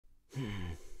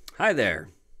Hi there.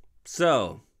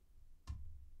 So,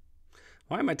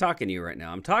 why am I talking to you right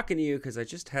now? I'm talking to you because I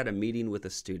just had a meeting with a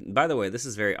student. By the way, this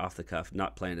is very off the cuff,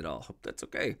 not planned at all. Hope that's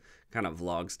okay. Kind of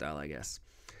vlog style, I guess.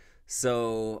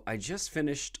 So, I just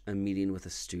finished a meeting with a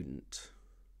student.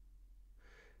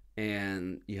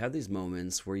 And you have these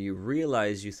moments where you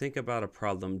realize you think about a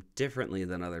problem differently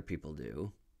than other people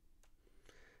do.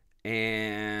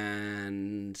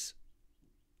 And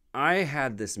I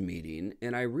had this meeting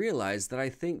and I realized that I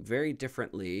think very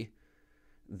differently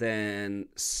than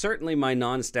certainly my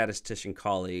non-statistician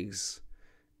colleagues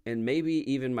and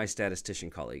maybe even my statistician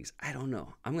colleagues. I don't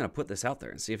know. I'm going to put this out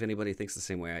there and see if anybody thinks the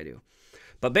same way I do.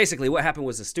 But basically what happened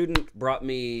was a student brought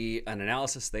me an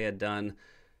analysis they had done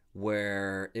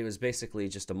where it was basically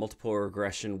just a multiple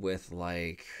regression with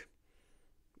like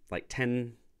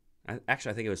 10,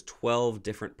 actually I think it was 12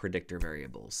 different predictor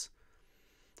variables.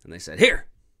 And they said, "Here,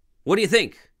 what do you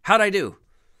think? How'd I do?"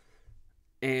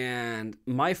 And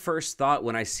my first thought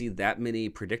when I see that many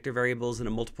predictor variables in a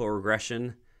multiple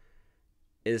regression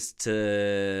is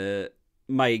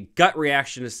my gut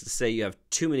reaction is to say you have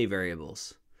too many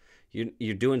variables.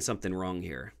 You're doing something wrong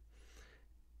here.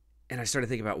 And I started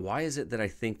thinking about why is it that I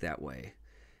think that way?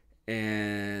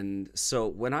 And so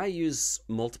when I use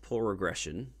multiple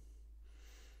regression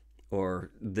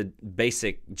or the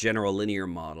basic general linear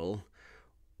model,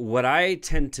 what I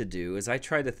tend to do is I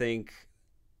try to think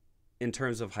in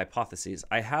terms of hypotheses.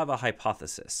 I have a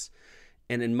hypothesis.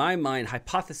 And in my mind,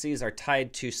 hypotheses are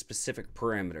tied to specific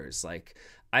parameters. Like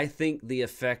I think the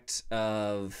effect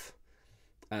of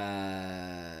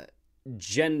the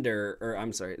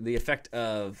effect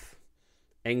of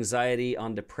anxiety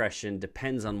on depression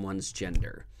depends on one's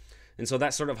gender. And so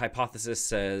that sort of hypothesis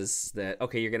says that,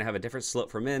 okay, you're going to have a different slope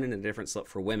for men and a different slope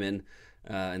for women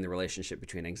in the relationship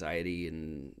between anxiety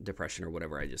and depression or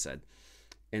whatever I just said.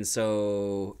 And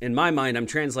so in my mind, I'm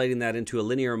translating that into a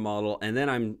linear model. And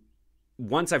then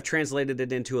once I've translated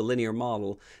it into a linear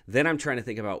model, then I'm trying to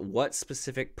think about what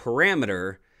specific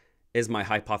parameter is my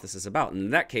hypothesis about. And in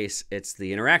that case, it's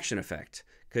the interaction effect,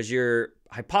 because you're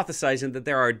hypothesizing that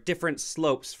there are different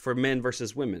slopes for men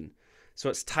versus women. So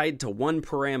it's tied to one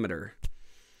parameter.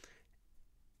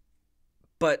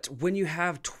 But when you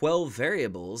have 12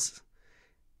 variables,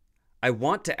 I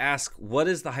want to ask, what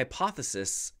is the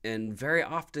hypothesis? And very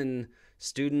often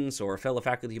students or fellow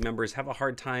faculty members have a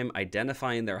hard time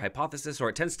identifying their hypothesis, or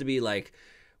it tends to be like,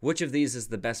 which of these is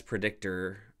the best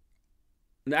predictor?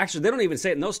 Actually, they don't even say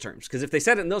it in those terms, because if they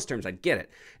said it in those terms, I'd get it.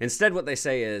 Instead, what they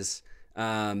say is,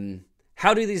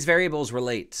 how do these variables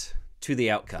relate to the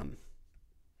outcome?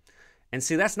 And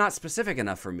see, that's not specific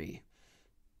enough for me.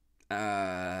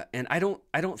 And I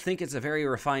don't think it's a very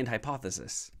refined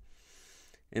hypothesis.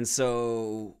 And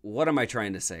so what am I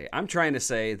trying to say? I'm trying to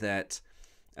say that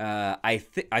I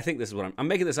think this is what I'm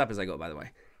making this up as I go, by the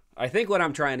way. I think what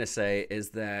I'm trying to say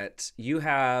is that you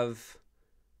have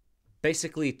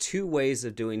basically two ways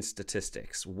of doing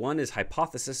statistics. One is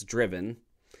hypothesis driven,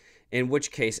 in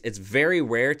which case it's very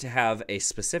rare to have a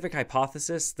specific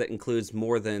hypothesis that includes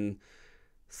more than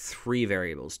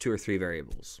two or three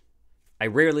variables. I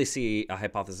rarely see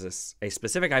a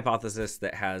specific hypothesis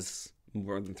that has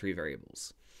more than three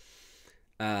variables.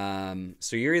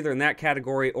 So you're either in that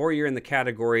category or you're in the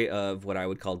category of what I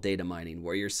would call data mining,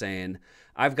 where you're saying,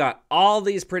 I've got all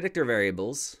these predictor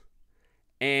variables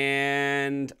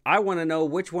and I want to know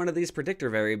which one of these predictor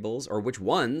variables or which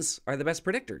ones are the best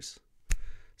predictors.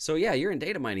 So yeah, you're in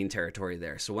data mining territory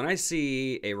there. So when I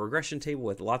see a regression table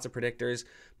with lots of predictors,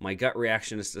 my gut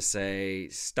reaction is to say,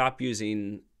 stop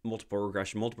using multiple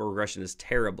regression. Multiple regression is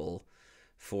terrible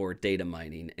for data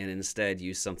mining, and instead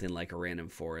use something like a random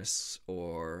forest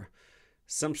or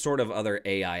some sort of other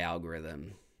AI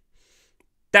algorithm.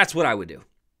 That's what I would do.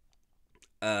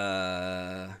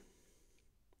 Yeah,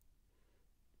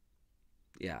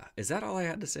 is that all I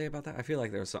had to say about that? I feel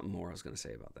like there was something more I was going to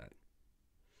say about that.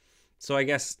 So I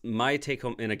guess my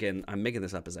take-home, and again, I'm making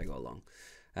this up as I go along.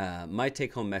 My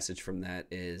take-home message from that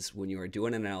is when you are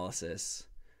doing analysis,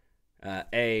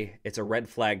 A, it's a red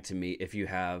flag to me if you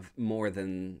have more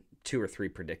than two or three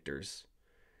predictors.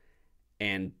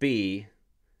 And B,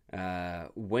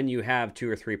 when you have two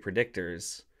or three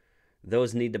predictors,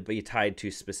 those need to be tied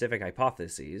to specific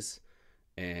hypotheses.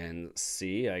 And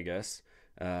C, I guess,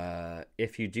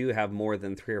 if you do have more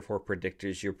than three or four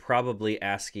predictors, you're probably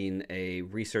asking a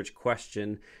research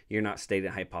question. You're not stating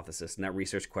a hypothesis. And that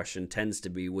research question tends to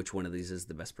be which one of these is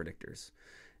the best predictors,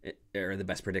 or the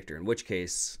best predictor, in which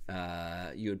case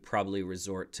you would probably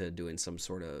resort to doing some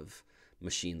sort of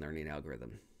machine learning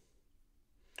algorithm.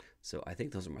 So I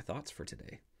think those are my thoughts for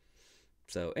today.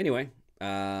 So anyway,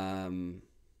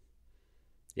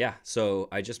 Yeah, so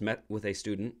I just met with a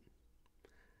student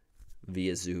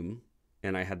via Zoom,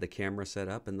 and I had the camera set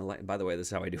up and the light. By the way, this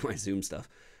is how I do my Zoom stuff.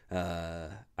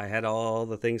 I had all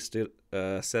the things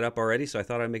set up already, so I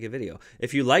thought I'd make a video.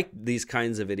 If you like these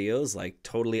kinds of videos, like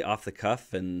totally off the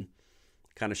cuff and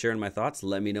kind of sharing my thoughts,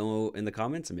 let me know in the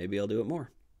comments, and maybe I'll do it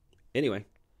more. Anyway,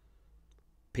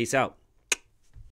 peace out.